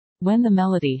When the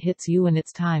melody hits you and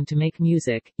it's time to make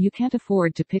music, you can't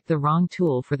afford to pick the wrong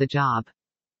tool for the job.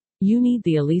 You need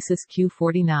the Alesis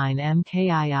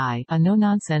Q49MKII, a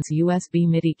no-nonsense USB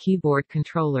MIDI keyboard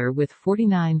controller with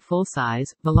 49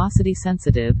 full-size,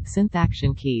 velocity-sensitive,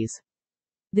 synth-action keys.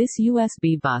 This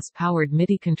USB bus-powered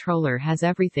MIDI controller has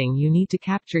everything you need to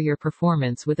capture your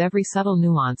performance with every subtle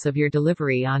nuance of your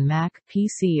delivery on Mac,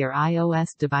 PC or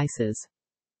iOS devices.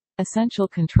 Essential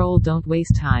control: don't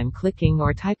waste time clicking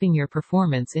or typing your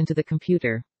performance into the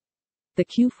computer. The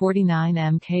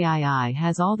Q49MKII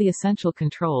has all the essential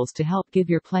controls to help give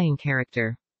your playing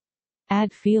character.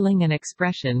 Add feeling and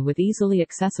expression with easily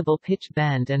accessible pitch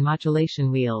bend and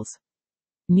modulation wheels.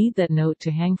 Need that note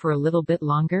to hang for a little bit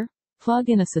longer? Plug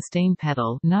in a sustain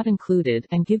pedal, not included,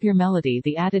 and give your melody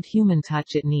the added human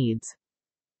touch it needs.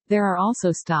 There are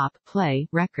also stop, play,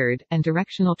 record, and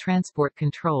directional transport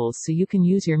controls so you can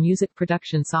use your music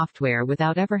production software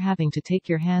without ever having to take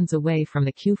your hands away from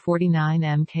the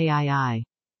Q49MKII.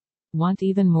 Want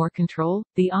even more control?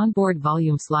 The onboard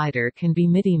volume slider can be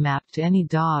MIDI mapped to any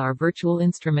DAW or virtual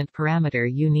instrument parameter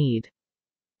you need.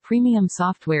 Premium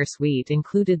software suite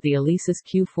included. The Alesis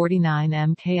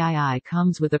Q49MKII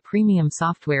comes with a premium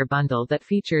software bundle that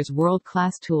features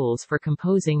world-class tools for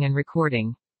composing and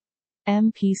recording.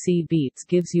 MPC Beats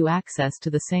gives you access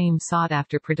to the same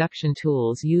sought-after production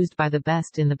tools used by the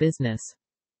best in the business.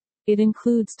 It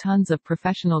includes tons of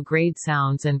professional-grade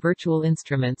sounds and virtual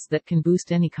instruments that can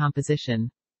boost any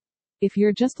composition. If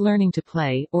you're just learning to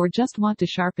play, or just want to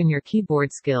sharpen your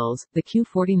keyboard skills, the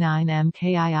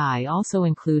Q49MKII also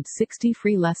includes 60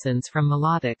 free lessons from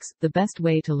Melodics, the best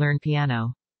way to learn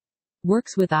piano.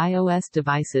 Works with iOS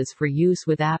devices for use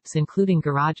with apps including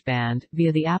GarageBand,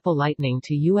 via the Apple Lightning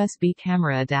to USB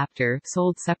camera adapter,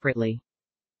 sold separately.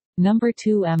 Number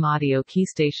 2 M Audio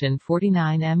Keystation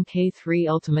 49MK3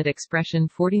 Ultimate Expression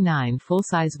 49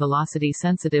 full-size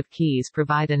velocity-sensitive keys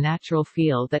provide a natural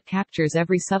feel that captures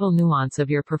every subtle nuance of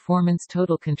your performance.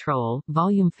 Total control,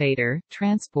 volume fader,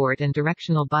 transport and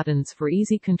directional buttons for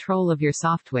easy control of your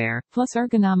software, plus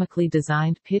ergonomically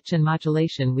designed pitch and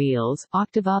modulation wheels,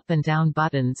 octave up and down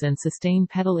buttons and sustain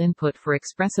pedal input for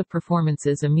expressive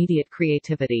performances. Immediate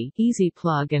creativity, easy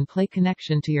plug-and-play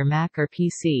connection to your Mac or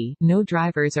PC, no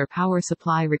drivers or power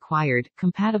supply required,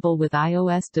 compatible with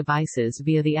iOS devices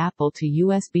via the Apple to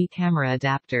USB camera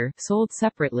adapter, sold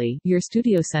separately. Your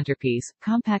studio centerpiece,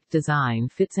 compact design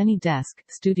fits any desk,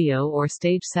 studio or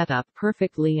stage setup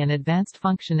perfectly, and advanced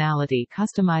functionality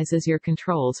customizes your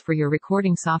controls for your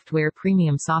recording software.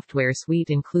 Premium software suite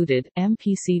included: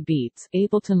 MPC Beats,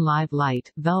 Ableton Live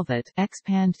Lite, Velvet,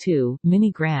 Xpand 2,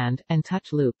 Mini Grand, and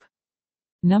Touch Loop.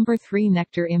 Number 3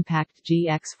 Nectar Impact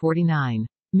GX49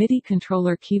 MIDI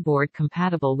controller keyboard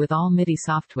compatible with all MIDI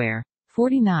software.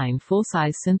 49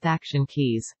 full-size synth-action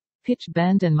keys. Pitch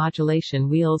bend and modulation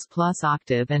wheels plus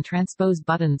octave and transpose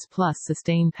buttons plus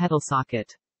sustain pedal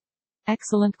socket.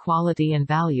 Excellent quality and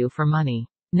value for money.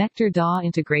 Nectar DAW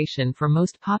integration for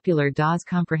most popular DAWs.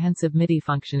 Comprehensive MIDI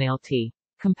functionality.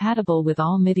 Compatible with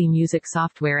all MIDI music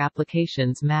software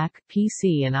applications. Mac,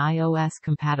 PC and iOS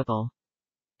compatible.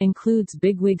 Includes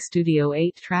Bigwig Studio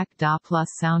 8-track DAW plus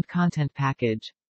sound content package.